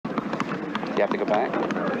You have to go back?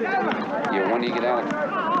 Yeah, when do you get out?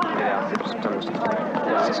 Yeah, September 69.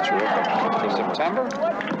 Yeah, that's terrific. September?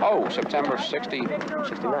 Oh, September 60. 69,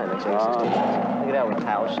 that's 69. I get out with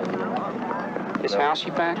House and... Is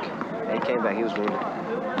Housey back? Yeah, he came back, he was wounded.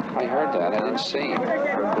 I heard that, I didn't see him.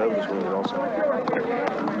 Grove was wounded also.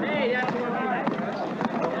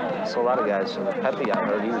 So a lot of guys. Pepe, I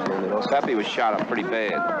heard he was wounded also. Pepe was shot up pretty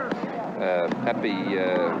bad. Pepe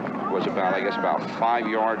was about 5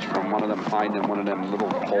 yards from one of them, hiding in one of them little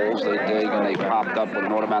holes they dig, and they popped up with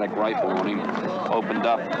an automatic rifle on him, opened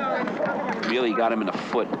up, really got him in the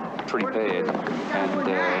foot pretty bad, and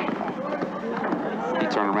he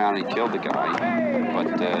turned around and he killed the guy.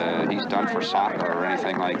 But he's done for soccer or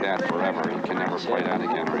anything like that forever. He can never play that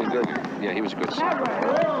again or anything. Yeah, he was a good soccer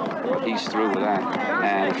player. But he's through with that.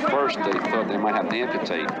 And at first they thought they might have to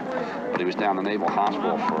amputate, but he was down in the Naval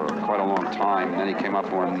Hospital for quite a long time. And then he came up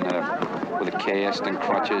with a cast and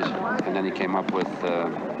crutches, and then he came up with a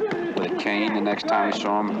cane the next time we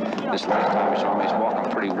saw him. This last time we saw him, he's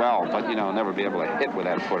walking pretty well, but you know, never be able to hit with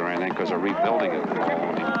that foot or anything because they're rebuilding it.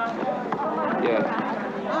 Yeah.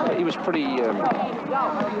 He was pretty, when he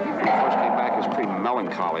first came back, he was pretty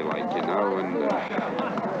melancholy-like, you know, and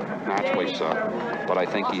naturally so. But I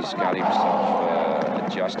think he's got himself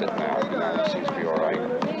adjusted now, you know, he seems to be all right.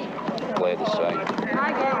 Glad to say.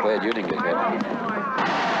 Glad you didn't get hit.